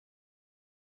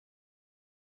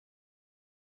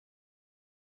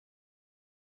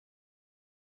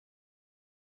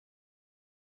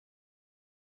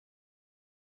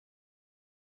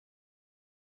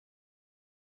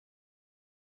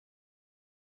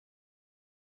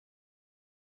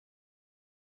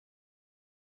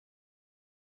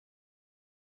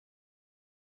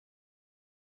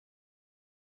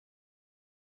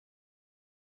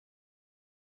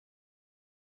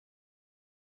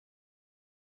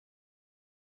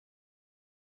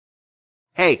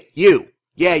Hey, you!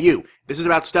 Yeah, you! This is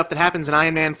about stuff that happens in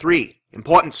Iron Man 3.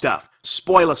 Important stuff.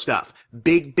 Spoiler stuff.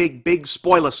 Big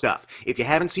spoiler stuff. If you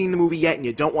haven't seen the movie yet and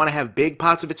you don't want to have big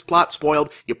parts of its plot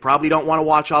spoiled, you probably don't want to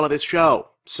watch all of this show.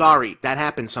 Sorry, that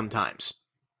happens sometimes.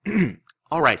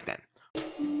 Alright then.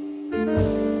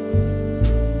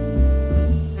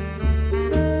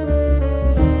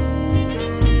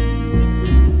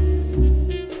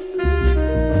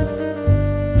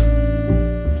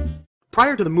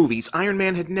 Prior to the movies, Iron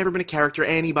Man had never been a character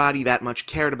anybody that much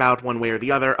cared about one way or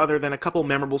the other than a couple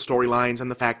memorable storylines and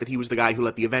the fact that he was the guy who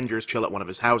let the Avengers chill at one of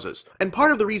his houses. And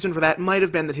part of the reason for that might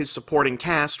have been that his supporting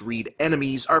cast, read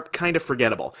enemies, are kind of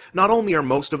forgettable. Not only are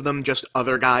most of them just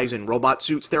other guys in robot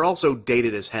suits, they're also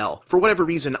dated as hell. For whatever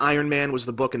reason, Iron Man was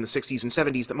the book in the 60s and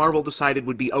 70s that Marvel decided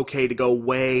would be okay to go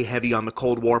way heavy on the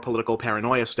Cold War political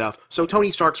paranoia stuff, so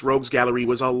Tony Stark's rogues gallery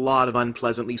was a lot of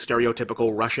unpleasantly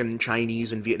stereotypical Russian,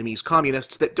 Chinese, and Vietnamese communists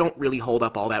that don't really hold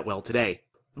up all that well today.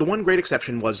 The one great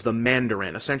exception was the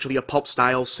Mandarin, essentially a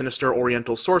pulp-style, sinister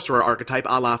Oriental sorcerer archetype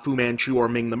a la Fu Manchu or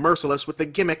Ming the Merciless, with the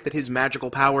gimmick that his magical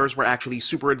powers were actually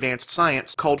super-advanced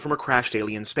science culled from a crashed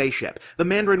alien spaceship. The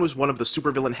Mandarin was one of the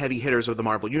supervillain heavy hitters of the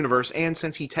Marvel Universe, and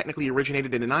since he technically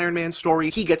originated in an Iron Man story,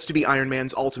 he gets to be Iron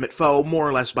Man's ultimate foe more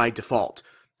or less by default.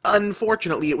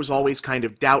 Unfortunately, it was always kind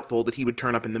of doubtful that he would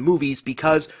turn up in the movies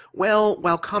because, well,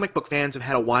 while comic book fans have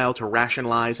had a while to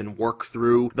rationalize and work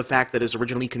through the fact that as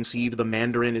originally conceived, the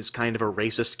Mandarin is kind of a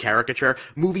racist caricature,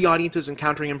 movie audiences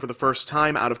encountering him for the first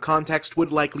time out of context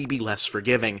would likely be less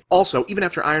forgiving. Also, even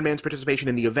after Iron Man's participation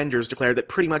in the Avengers declared that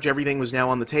pretty much everything was now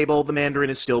on the table, the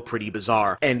Mandarin is still pretty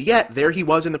bizarre. And yet, there he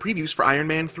was in the previews for Iron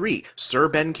Man 3, Sir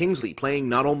Ben Kingsley playing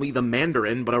not only the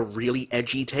Mandarin, but a really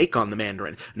edgy take on the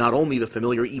Mandarin. Not only the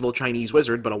familiar evil Chinese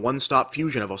wizard, but a one-stop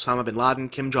fusion of Osama bin Laden,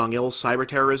 Kim Jong-il's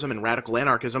cyber-terrorism, and radical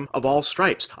anarchism of all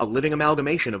stripes, a living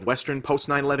amalgamation of Western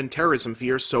post-9/11 terrorism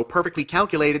fears so perfectly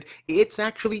calculated, it's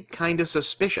actually kinda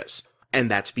suspicious.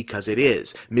 And that's because it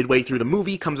is. Midway through the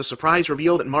movie comes a surprise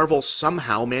reveal that Marvel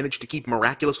somehow managed to keep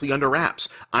miraculously under wraps.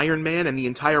 Iron Man and the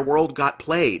entire world got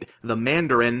played. The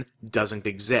Mandarin doesn't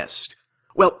exist.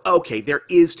 Well, okay, there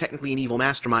is technically an evil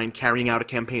mastermind carrying out a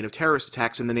campaign of terrorist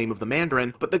attacks in the name of the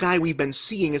Mandarin, but the guy we've been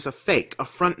seeing is a fake, a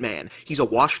frontman. He's a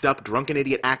washed-up, drunken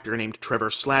idiot actor named Trevor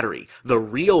Slattery. The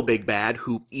real big bad,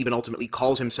 who even ultimately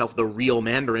calls himself the real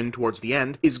Mandarin towards the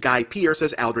end, is Guy Pearce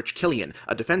as Aldrich Killian,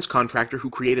 a defense contractor who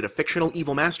created a fictional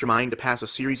evil mastermind to pass a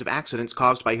series of accidents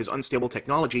caused by his unstable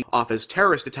technology off as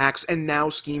terrorist attacks, and now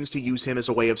schemes to use him as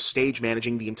a way of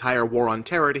stage-managing the entire war on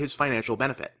terror to his financial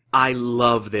benefit. I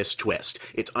love this twist.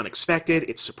 It's unexpected,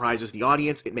 it surprises the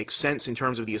audience, it makes sense in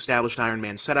terms of the established Iron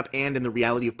Man setup and in the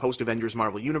reality of post-Avengers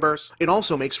Marvel Universe. It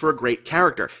also makes for a great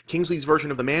character. Kingsley's version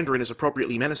of the Mandarin is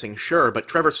appropriately menacing, sure, but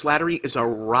Trevor Slattery is a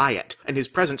riot, and his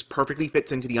presence perfectly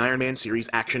fits into the Iron Man series'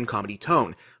 action-comedy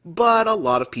tone. But a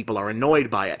lot of people are annoyed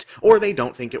by it, or they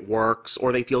don't think it works,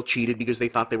 or they feel cheated because they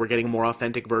thought they were getting a more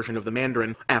authentic version of the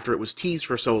Mandarin after it was teased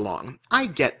for so long. I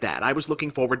get that. I was looking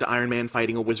forward to Iron Man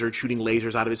fighting a wizard shooting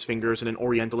lasers out of his fingers in an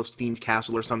Orientalist-themed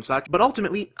castle or some such, but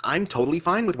ultimately, I'm totally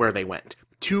fine with where they went.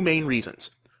 Two main reasons.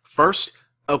 First,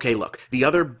 okay, look, the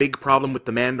other big problem with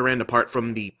the Mandarin, apart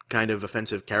from the kind of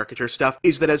offensive caricature stuff,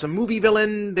 is that as a movie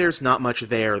villain, there's not much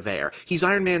there. He's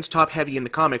Iron Man's top-heavy in the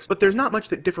comics, but there's not much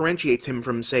that differentiates him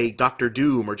from, say, Doctor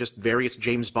Doom or just various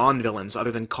James Bond villains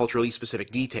other than culturally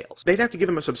specific details. They'd have to give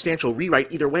him a substantial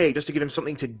rewrite either way just to give him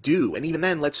something to do, and even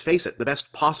then, let's face it, the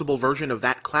best possible version of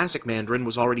that classic Mandarin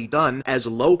was already done as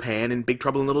Lopan in Big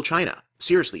Trouble in Little China.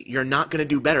 Seriously, you're not gonna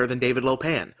do better than David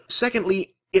Lopan.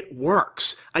 Secondly, it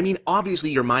works. I mean, obviously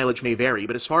your mileage may vary,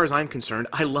 but as far as I'm concerned,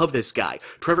 I love this guy.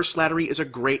 Trevor Slattery is a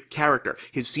great character.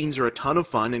 His scenes are a ton of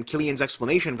fun, and Killian's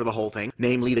explanation for the whole thing,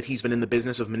 namely that he's been in the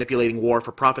business of manipulating war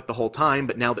for profit the whole time,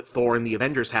 but now that Thor and the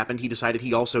Avengers happened, he decided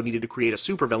he also needed to create a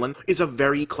supervillain, is a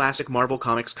very classic Marvel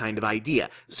Comics kind of idea.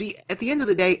 See, at the end of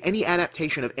the day, any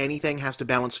adaptation of anything has to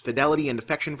balance fidelity and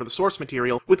affection for the source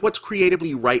material with what's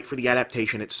creatively right for the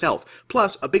adaptation itself.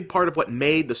 Plus, a big part of what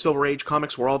made the Silver Age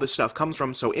comics where all this stuff comes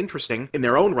from so interesting in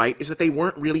their own right is that they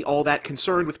weren't really all that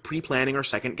concerned with pre-planning or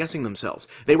second-guessing themselves.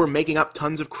 They were making up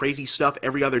tons of crazy stuff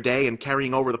every other day and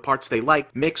carrying over the parts they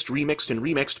liked, mixed, remixed, and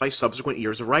remixed by subsequent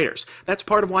years of writers. That's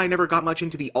part of why I never got much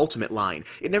into the Ultimate line.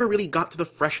 It never really got to the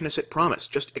freshness it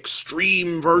promised, just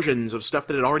extreme versions of stuff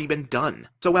that had already been done.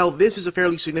 So while this is a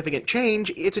fairly significant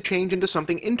change, it's a change into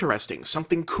something interesting,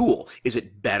 something cool. Is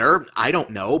it better? I don't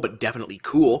know, but definitely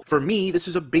cool. For me, this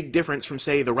is a big difference from,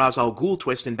 say, the Ra's al Ghul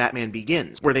twist in Batman Begins.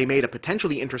 Begins, where they made a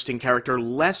potentially interesting character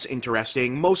less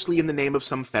interesting, mostly in the name of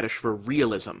some fetish for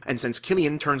realism. And since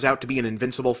Killian turns out to be an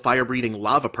invincible fire-breathing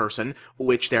lava person,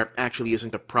 which there actually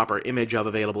isn't a proper image of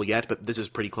available yet, but this is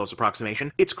pretty close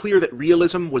approximation, it's clear that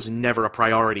realism was never a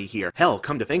priority here. Hell,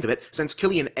 come to think of it, since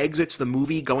Killian exits the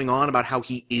movie going on about how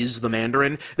he is the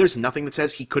Mandarin, there's nothing that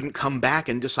says he couldn't come back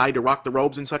and decide to rock the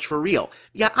robes and such for real.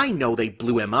 Yeah, I know they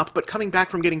blew him up, but coming back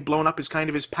from getting blown up is kind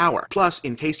of his power. Plus,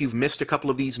 in case you've missed a couple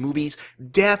of these movies,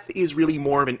 death is really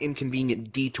more of an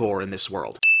inconvenient detour in this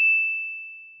world.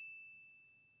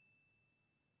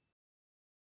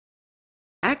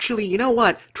 Actually, you know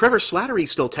what? Trevor Slattery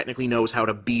still technically knows how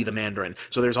to be the Mandarin,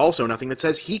 so there's also nothing that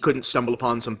says he couldn't stumble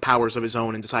upon some powers of his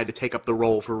own and decide to take up the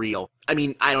role for real. I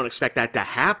mean, I don't expect that to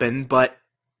happen, but...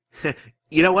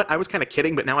 You know what? I was kind of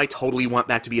kidding, but now I totally want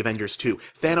that to be Avengers 2.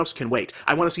 Thanos can wait.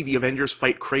 I want to see the Avengers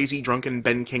fight crazy, drunken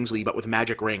Ben Kingsley, but with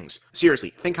magic rings. Seriously,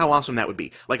 think how awesome that would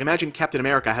be. Like, imagine Captain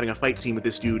America having a fight scene with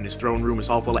this dude and his throne room is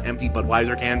all full of empty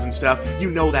Budweiser cans and stuff.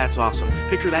 You know that's awesome.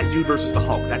 Picture that dude versus the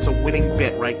Hulk. That's a winning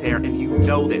bit right there, and you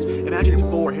know this. Imagine if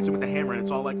Thor hits him with the hammer and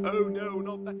it's all like, oh no,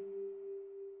 not that...